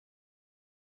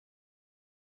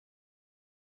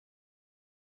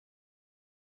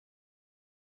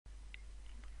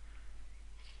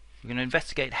We're going to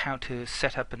investigate how to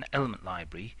set up an element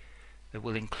library that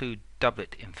will include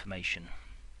doublet information.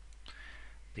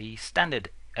 The standard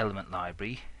element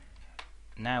library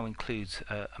now includes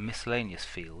a miscellaneous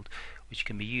field which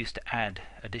can be used to add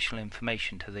additional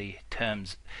information to the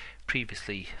terms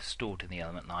previously stored in the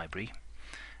element library.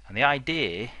 And the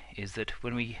idea is that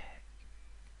when we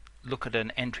look at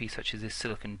an entry such as this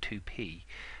silicon 2p,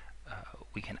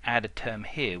 we can add a term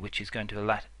here which is going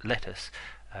to let us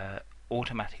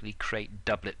automatically create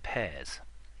doublet pairs.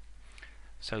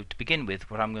 So to begin with,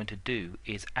 what I'm going to do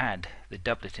is add the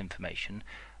doublet information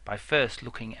by first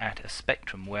looking at a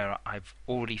spectrum where I've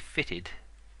already fitted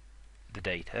the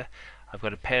data. I've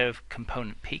got a pair of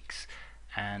component peaks,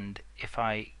 and if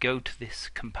I go to this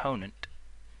component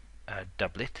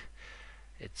doublet,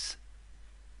 it's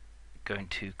going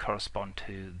to correspond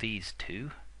to these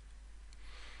two.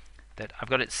 That I've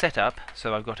got it set up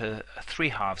so I've got a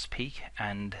 3/2 peak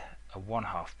and a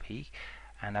 1/2 peak,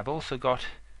 and I've also got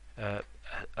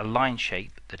a line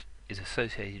shape that is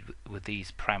associated with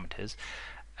these parameters,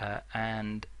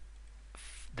 and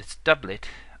this doublet,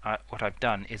 what I've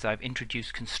done is I've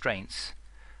introduced constraints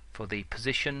for the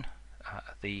position,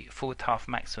 the forward half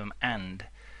maximum, and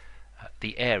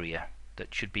the area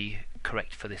that should be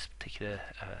correct for this particular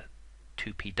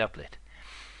 2p doublet.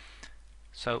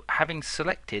 So having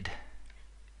selected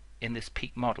in this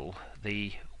peak model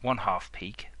the 1/2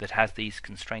 peak that has these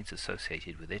constraints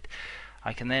associated with it,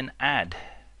 I can then add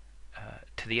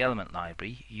to the element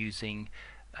library using,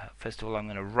 first of all, I'm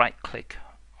going to right click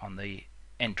on the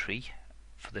entry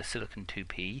for the silicon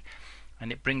 2p,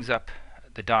 and it brings up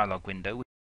the dialog window.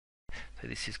 So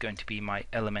this is going to be my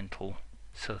elemental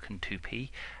silicon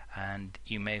 2p, and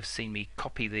you may have seen me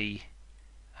copy the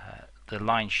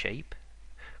line shape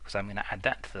because I'm going to add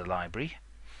that to the library,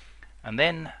 and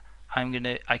then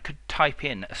I could type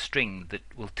in a string that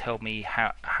will tell me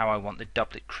how I want the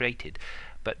doublet created,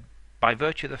 but by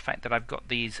virtue of the fact that I've got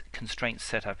these constraints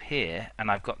set up here and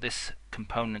I've got this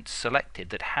component selected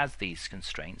that has these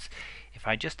constraints, if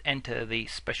I just enter the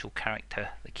special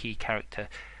character, the key character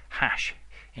hash,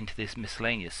 into this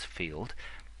miscellaneous field,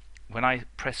 when I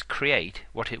press create,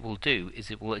 what it will do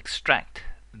is it will extract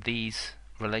these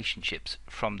relationships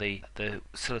from the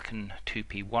silicon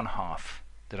 2p 1/2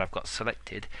 that I've got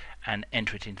selected and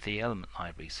enter it into the element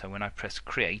library. So when I press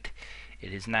create,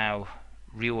 it is now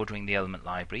reordering the element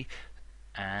library,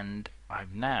 and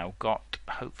I've now got,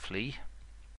 hopefully,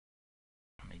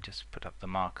 let me just put up the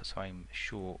marker so I'm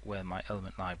sure where my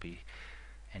element library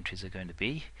entries are going to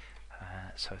be.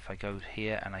 So if I go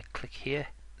here and I click here,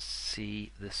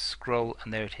 see the scroll,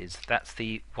 and there it is. That's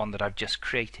the one that I've just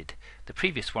created. The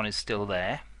previous one is still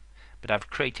there, but I've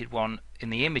created one in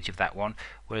the image of that one,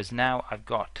 whereas now I've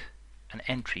got an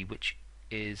entry which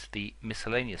is the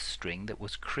miscellaneous string that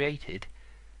was created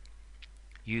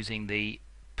using the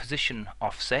position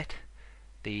offset,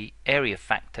 the area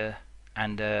factor,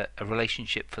 and a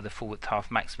relationship for the forward half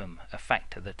maximum, a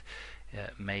factor that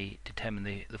may determine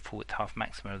the forward half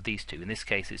maximum of these two. In this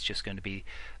case it's just going to be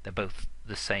they're both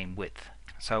the same width.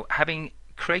 So having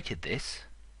created this,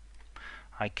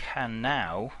 I can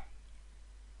now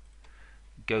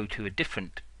go to a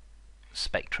different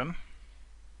spectrum,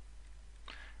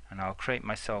 and I'll create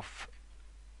myself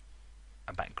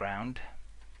a background.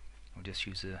 I'll just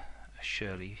use a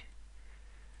Shirley.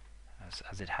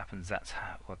 As it happens, that's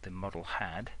what the model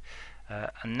had,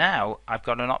 and now I've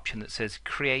got an option that says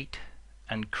create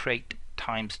and create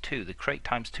 ×2. The create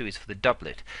 ×2 is for the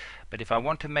doublet, but if I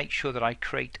want to make sure that I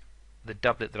create the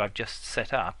doublet that I've just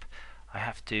set up, I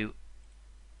have to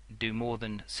do more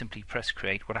than simply press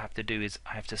create. What I have to do is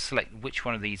I have to select which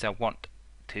one of these I want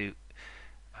to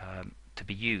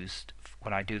be used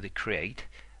when I do the create,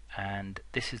 and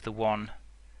this is the one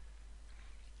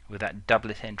with that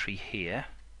doublet entry here.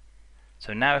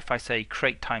 So now if I say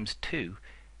create ×2,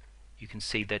 you can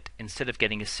see that instead of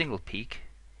getting a single peak,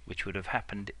 which would have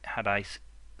happened had I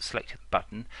selected the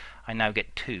button, I now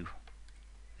get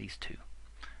these two,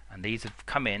 and these have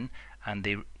come in, and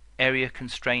the area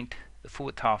constraint, the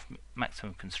forward half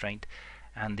maximum constraint,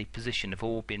 and the position have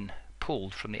all been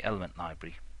pulled from the element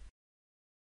library.